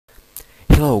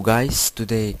Hello guys,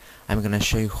 today I'm gonna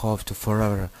show you how to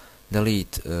forever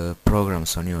delete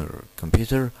programs on your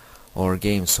computer or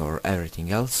games or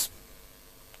everything else.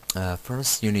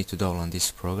 First you need to download this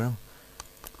program,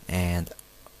 and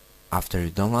after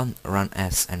you download, run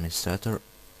as administrator,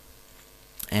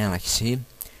 and like you see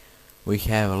we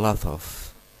have a lot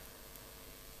of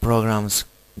programs,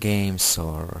 games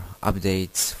or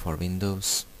updates for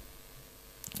Windows,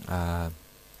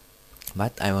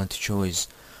 but I want to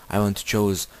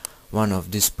choose one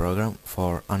of this program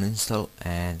for uninstall,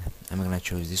 and I'm gonna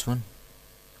choose this one.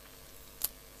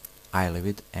 I leave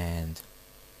it, and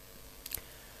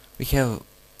we have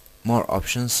more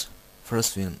options.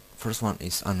 First one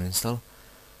is uninstall,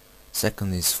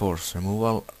 second is force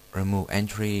removal, remove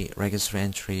entry, registry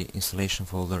entry, installation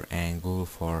folder, and Google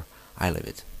for I leave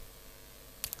it.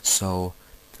 So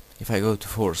if I go to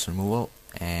force removal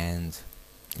and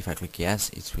if I click yes,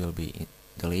 it will be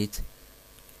delete.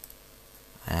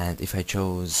 And if I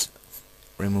chose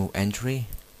remove entry,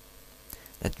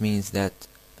 that means that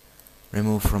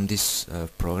remove from this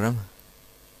program.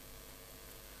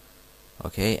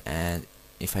 Okay, and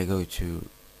if I go to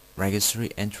registry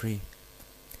entry,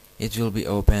 it will be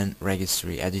open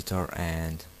registry editor,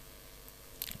 and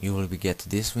you will get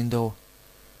this window,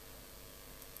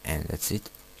 and that's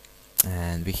it.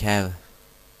 And we have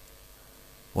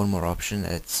one more option,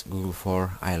 that's Google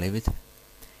for I leave it,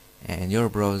 and your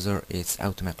browser is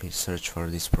automatically search for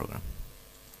this program.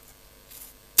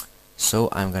 So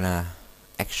I'm gonna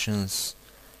actions,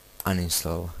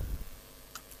 uninstall,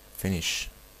 finish.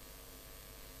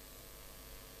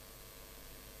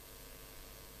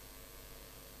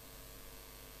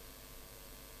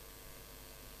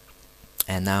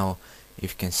 And now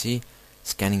if you can see,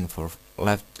 scanning for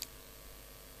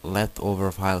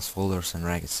leftover files, folders and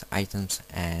regex items,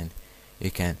 and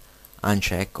you can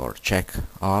uncheck or check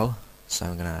all. So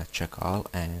I'm gonna check all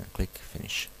and click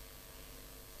finish,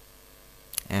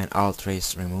 and all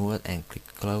trace remove it and click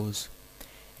close,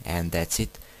 and that's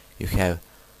it. You have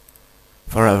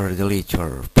forever delete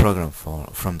your program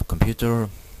from the computer,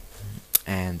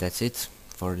 and that's it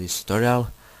for this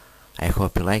tutorial. I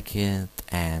hope you like it,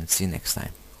 and see you next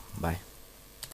time. Bye.